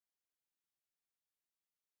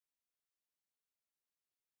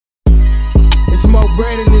smoke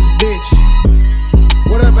bread in this bitch.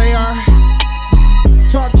 What up, AR?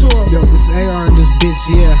 Talk to him. Yo, this AR in this bitch,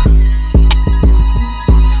 yeah.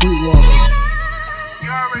 SleepWalkin. You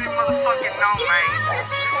already motherfucking know, man. This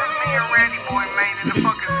is me and Randy boy, man, in the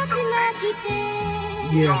fucking stupid.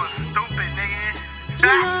 Yeah. Going stupid, nigga.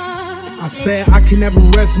 I said I can never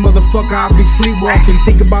rest, motherfucker, I'll be sleepwalking.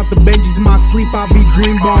 Think about the Benjis in my sleep, I'll be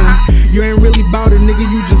dreamboning. You ain't really bout it, nigga,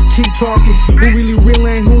 you just keep talking. Who really real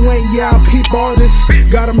and who ain't, yeah, I peep all this.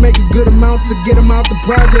 Gotta make a good amount to get them out the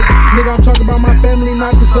project. Nigga, I'm talking about my family,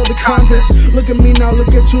 not this other contest. Look at me now,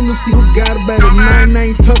 look at you, let's see who got it better. Mine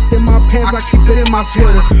ain't tucked in my pants, I keep it in my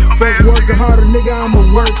sweater. Fuck working harder, nigga, I'ma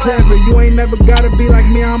work clever. You ain't never gotta be like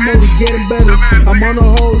me, I'm only getting better. I'm on a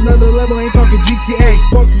whole nother level, ain't talking GTA.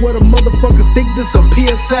 Fuck what a motherfucker think, this a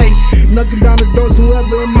PSA. Knocking down the doors,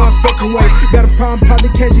 whoever in my fucking way. Got a problem, probably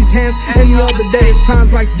catch these hands any other day. It's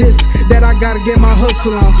times like this that I gotta get my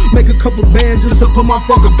hustle on. Make a couple bands just to put my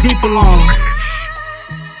fucking people on.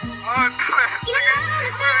 Nigga, you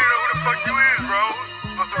know who the fuck you is, bro.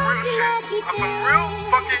 On some real shit. On some real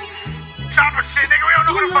fucking chopper shit, nigga. We don't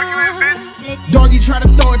know who the fuck you is, bitch. Doggy try to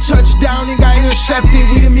throw a touchdown and got intercepted.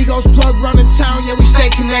 We the Migos plug running town, yeah, we stay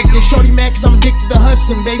connected. Shorty mad cause I'm addicted to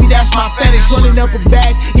hustling, baby, that's my fetish. Running up a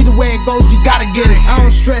bag, either way it goes, you gotta get it. I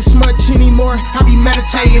don't stress much anymore, I be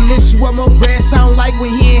meditating. This is what my bread sound like when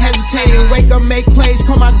he ain't hesitating. Wake up, make plays,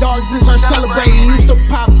 call my dogs, then start celebrating. Used to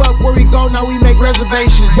pop up, where we go, now we make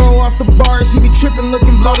reservations. Go off the bars, he be tripping,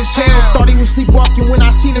 looking blow as hell. Thought he was sleepwalking when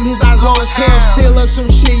I seen him, his eyes low as hell. Still up some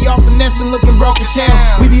shit, y'all finessing, looking broke as hell.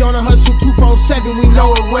 We be on a hustle 247, we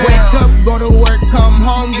know it well. Wake up, go to work, come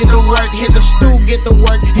home, get to work. Hit the stool, get to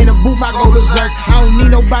work. In the booth, I go berserk. I don't need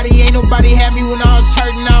nobody, ain't nobody had me when I was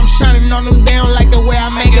hurting. Now I'm shining on them, they don't like the way I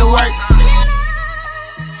make it work.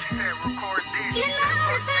 She said record this. She said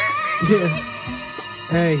fuck Yeah.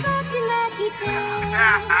 Hey,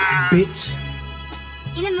 that, bitch.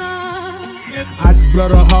 I just blow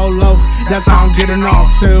the whole low, that's how I'm getting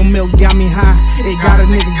off. Cereal milk got me high, it got a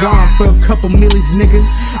nigga gone. For a couple millies, nigga,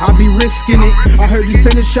 I be risking it. I heard you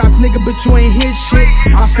sending shots, nigga, but you ain't hit shit.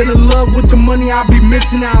 I fell in love with the money, I be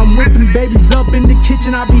missing out. I'm whipping babies up in the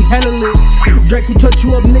kitchen, I be hella lit. Drake will touch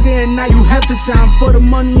you up, nigga, and now you have to sound. For the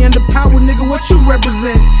money and the power, nigga, what you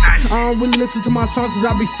represent? I don't really listen to my songs cause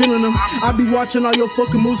I be feeling them. I be watching all your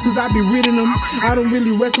fucking moves cause I be reading them. I don't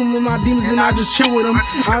really wrestle with my demons and I just chill with them.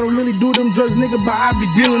 I don't really do them drugs, nigga, but I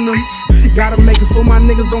be dealing them. Gotta make it for my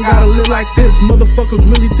niggas, don't gotta live like this. Motherfuckers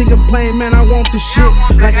really think I'm playing, man, I want the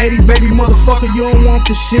shit. Like 80s, baby, motherfucker, you don't want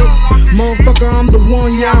the shit. Motherfucker, I'm the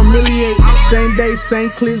one, yeah, I'm really it. Same day,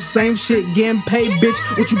 same clips, same shit, getting paid, bitch.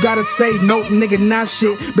 What you gotta say? Nope, nigga, not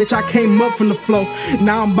shit. Bitch, I came up from the flow,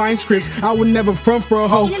 now I'm buying scripts. I would never front for a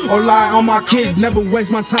hoe or lie on my kids. Never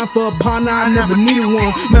waste my time for a partner, I never needed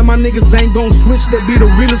one. Man, my niggas ain't gon' switch, they be the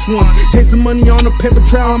realest ones. Chasing money on the paper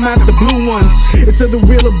trail, I'm at the blue ones. It's either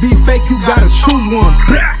real or be fake, you gotta choose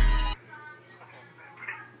one.